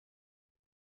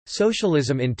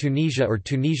Socialism in Tunisia or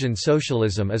Tunisian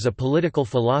socialism is a political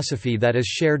philosophy that is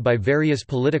shared by various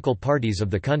political parties of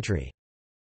the country.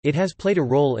 It has played a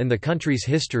role in the country's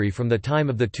history from the time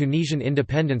of the Tunisian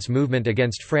independence movement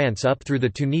against France up through the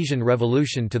Tunisian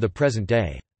Revolution to the present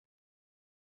day.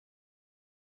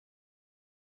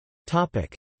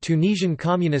 Tunisian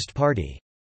Communist Party.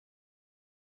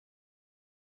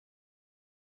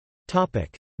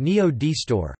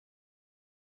 Neo-Dstour.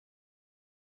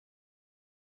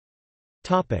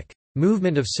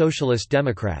 Movement of Socialist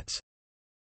Democrats.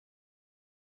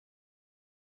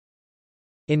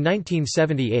 In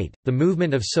 1978, the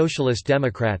Movement of Socialist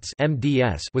Democrats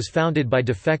 (MDS) was founded by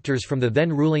defectors from the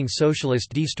then-ruling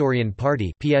Socialist Destourian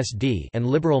Party (PSD) and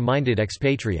liberal-minded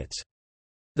expatriates.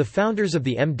 The founders of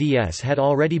the MDS had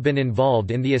already been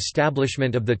involved in the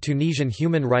establishment of the Tunisian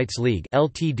Human Rights League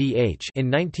 (LTDH)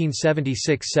 in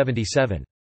 1976–77.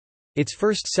 Its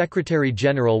first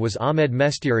Secretary-General was Ahmed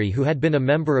Mestieri, who had been a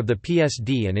member of the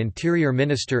PSD and Interior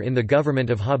Minister in the government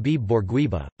of Habib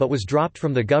Bourguiba, but was dropped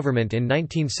from the government in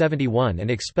 1971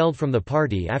 and expelled from the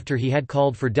party after he had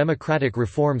called for democratic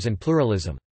reforms and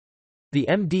pluralism. The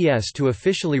MDS to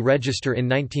officially register in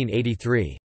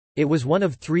 1983. It was one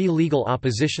of three legal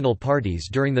oppositional parties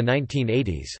during the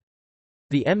 1980s.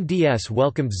 The MDS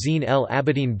welcomed Zine El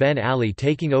Abidine Ben Ali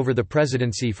taking over the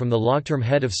presidency from the long-term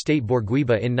head of state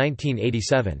Bourguiba in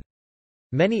 1987.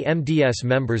 Many MDS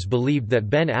members believed that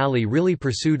Ben Ali really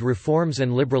pursued reforms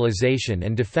and liberalization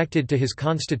and defected to his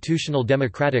Constitutional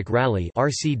Democratic Rally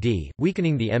 (RCD),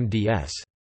 weakening the MDS.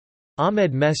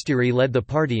 Ahmed Mestieri led the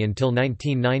party until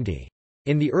 1990.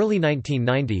 In the early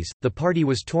 1990s, the party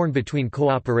was torn between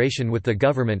cooperation with the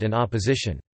government and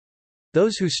opposition.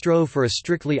 Those who strove for a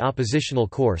strictly oppositional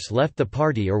course left the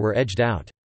party or were edged out.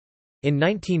 In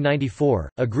 1994,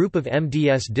 a group of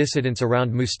MDS dissidents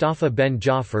around Mustafa Ben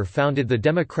Jaffer founded the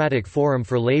Democratic Forum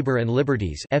for Labor and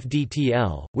Liberties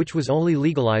 (FDTL), which was only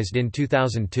legalized in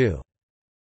 2002.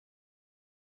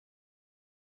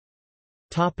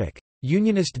 Topic: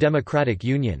 Unionist Democratic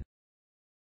Union.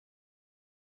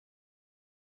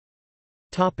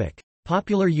 Topic: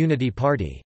 Popular Unity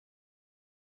Party.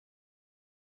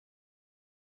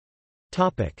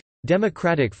 Topic: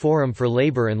 Democratic Forum for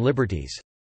Labor and Liberties.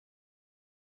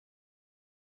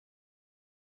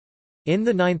 In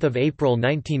 9 April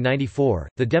 1994,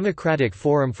 the Democratic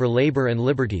Forum for Labor and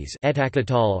Liberties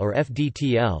or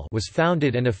FDTL was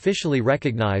founded and officially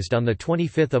recognized on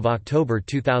 25 October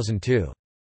 2002.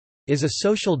 It is a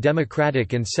social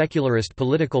democratic and secularist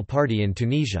political party in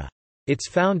Tunisia. Its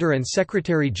founder and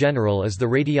secretary-general is the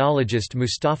radiologist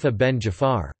Mustafa Ben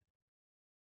Jafar.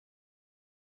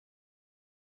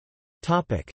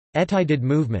 Etaidid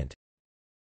movement.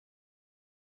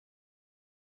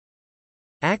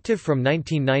 Active from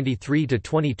 1993 to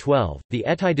 2012, the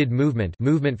Etaidid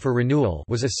movement for renewal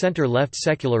was a center-left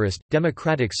secularist,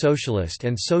 democratic socialist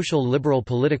and social liberal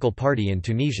political party in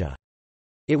Tunisia.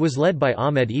 It was led by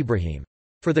Ahmed Ibrahim.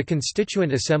 For the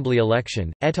Constituent Assembly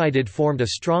election, Etaidid formed a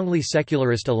strongly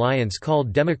secularist alliance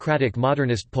called Democratic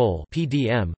Modernist Pole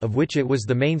 (PDM), of which it was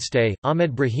the mainstay.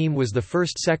 Ahmed Brahim was the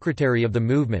first secretary of the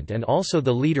movement and also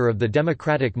the leader of the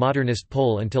Democratic Modernist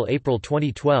Pole until April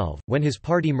 2012, when his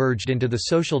party merged into the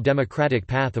Social Democratic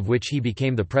Path, of which he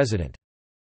became the president.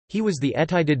 He was the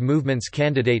Etaidid movement's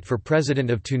candidate for president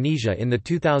of Tunisia in the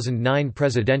 2009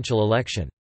 presidential election.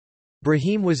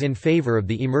 Brahim was in favor of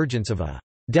the emergence of a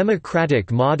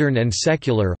democratic, modern and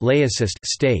secular laicist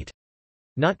state,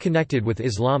 not connected with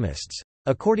Islamists.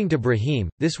 According to Brahim,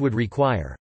 this would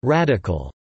require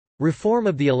radical reform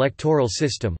of the electoral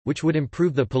system, which would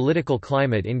improve the political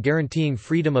climate in guaranteeing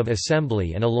freedom of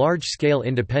assembly and a large-scale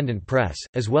independent press,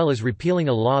 as well as repealing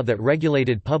a law that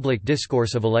regulated public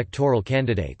discourse of electoral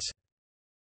candidates.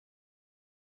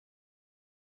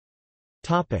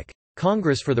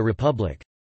 Congress for the Republic.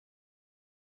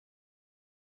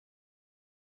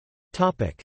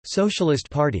 Socialist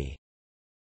Party.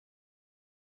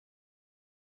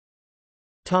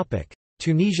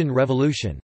 Tunisian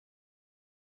Revolution.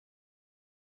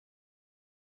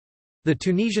 The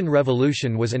Tunisian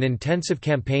Revolution was an intensive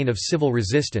campaign of civil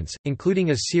resistance, including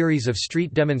a series of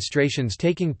street demonstrations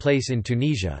taking place in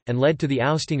Tunisia, and led to the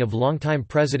ousting of longtime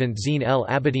President Zine El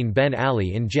Abidine Ben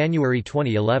Ali in January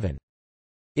 2011.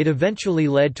 It eventually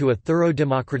led to a thorough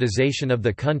democratization of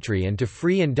the country and to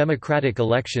free and democratic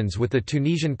elections with the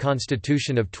Tunisian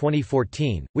constitution of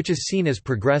 2014, which is seen as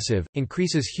progressive,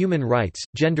 increases human rights,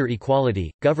 gender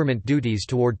equality, government duties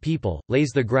toward people,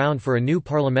 lays the ground for a new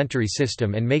parliamentary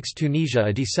system and makes Tunisia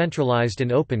a decentralized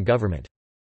and open government.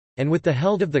 and with the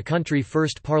held of the country's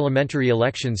first parliamentary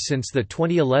elections since the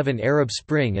 2011 Arab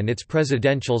Spring and its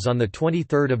presidentials on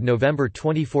 23 November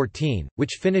 2014,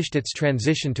 which finished its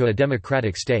transition to a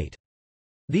democratic state.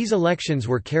 These elections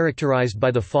were characterized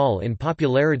by the fall in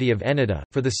popularity of Ennahda,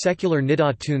 for the secular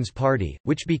Nida Tunes party,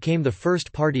 which became the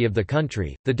first party of the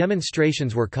country. The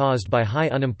demonstrations were caused by high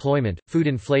unemployment, food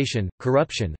inflation,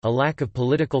 corruption, a lack of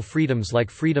political freedoms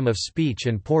like freedom of speech,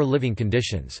 and poor living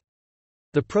conditions.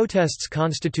 The protests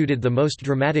constituted the most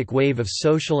dramatic wave of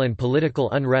social and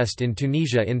political unrest in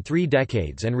Tunisia in 3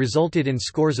 decades and resulted in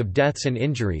scores of deaths and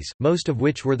injuries, most of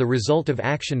which were the result of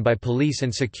action by police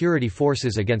and security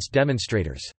forces against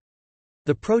demonstrators.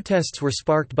 The protests were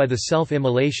sparked by the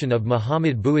self-immolation of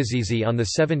Mohamed Bouazizi on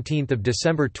 17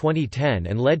 December 2010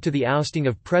 and led to the ousting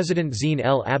of President Zine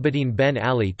El Abidine Ben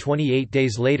Ali 28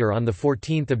 days later on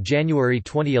 14 January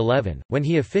 2011, when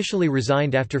he officially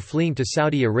resigned after fleeing to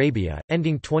Saudi Arabia,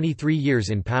 ending 23 years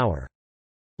in power.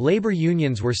 Labor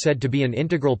unions were said to be an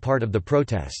integral part of the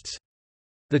protests.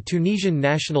 The Tunisian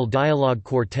National Dialogue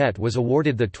Quartet was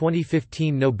awarded the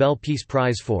 2015 Nobel Peace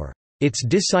Prize for its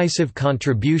decisive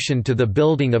contribution to the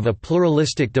building of a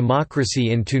pluralistic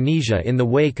democracy in Tunisia in the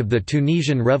wake of the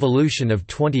Tunisian Revolution of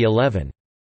 2011.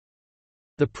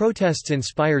 The protests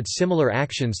inspired similar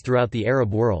actions throughout the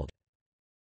Arab world.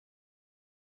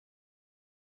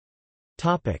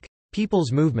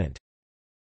 People's movement.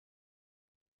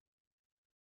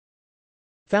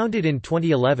 Founded in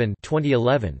 2011,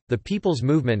 the People's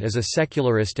Movement is a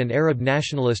secularist and Arab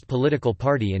nationalist political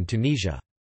party in Tunisia.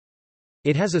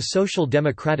 It has a social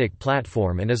democratic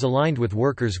platform and is aligned with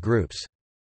workers' groups.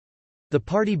 The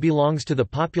party belongs to the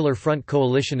Popular Front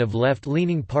coalition of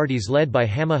left-leaning parties led by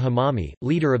Hama Hamami,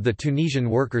 leader of the Tunisian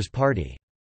Workers' Party.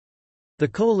 The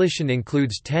coalition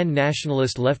includes 10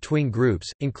 nationalist left-wing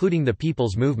groups, including the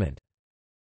People's Movement.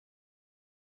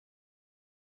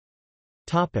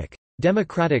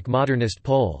 Democratic Modernist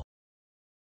Pole.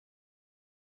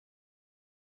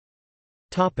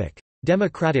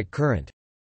 Democratic current.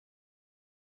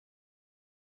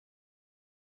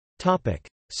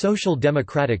 Social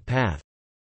democratic path.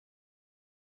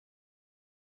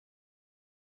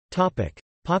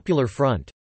 Popular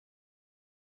Front.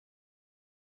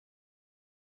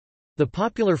 The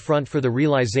Popular Front for the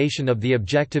Realization of the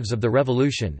Objectives of the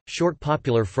Revolution, short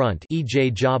Popular Front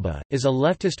 (EJ-JABA), is a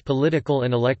leftist political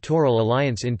and electoral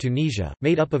alliance in Tunisia,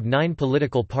 made up of 9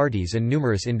 political parties and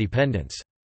numerous independents.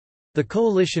 The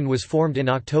coalition was formed in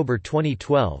October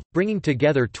 2012, bringing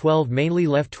together 12 mainly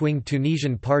left-wing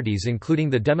Tunisian parties including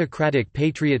the Democratic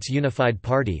Patriots Unified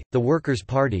Party, the Workers'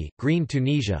 Party, Green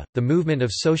Tunisia, the Movement of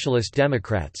Socialist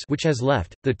Democrats which has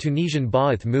left, the Tunisian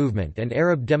Ba'ath Movement and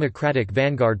Arab Democratic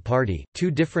Vanguard Party, 2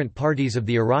 different parties of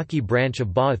the Iraqi branch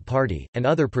of Ba'ath Party, and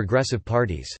other progressive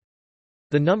parties.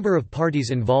 The number of parties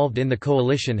involved in the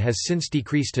coalition has since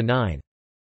decreased to 9.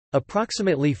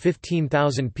 Approximately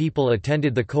 15,000 people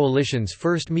attended the coalition's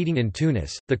first meeting in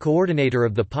Tunis. The coordinator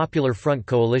of the Popular Front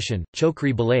coalition,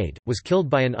 Chokri Balade, was killed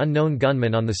by an unknown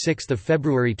gunman on 6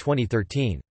 February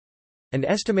 2013. An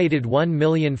estimated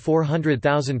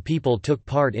 1,400,000 people took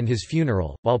part in his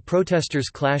funeral, while protesters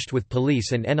clashed with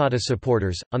police and Ennahda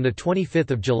supporters. On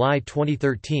 25 July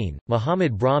 2013,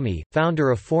 Mohamed Brahmi,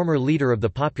 founder and former leader of the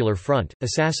Popular Front,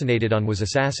 was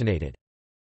assassinated.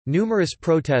 Numerous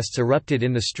protests erupted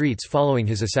in the streets following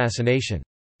his assassination.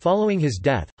 Following his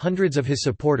death, hundreds of his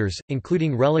supporters,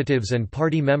 including relatives and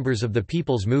party members of the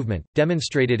People's Movement,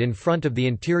 demonstrated in front of the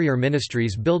Interior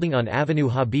Ministry's building on Avenue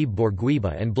Habib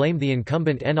Bourguiba and blamed the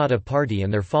incumbent Ennahda party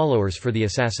and their followers for the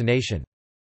assassination.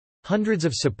 Hundreds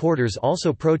of supporters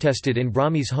also protested in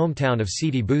Brahmi's hometown of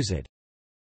Sidi Bouzid.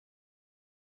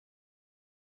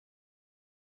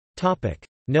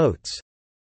 Notes.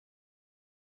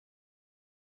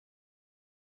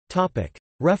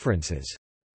 References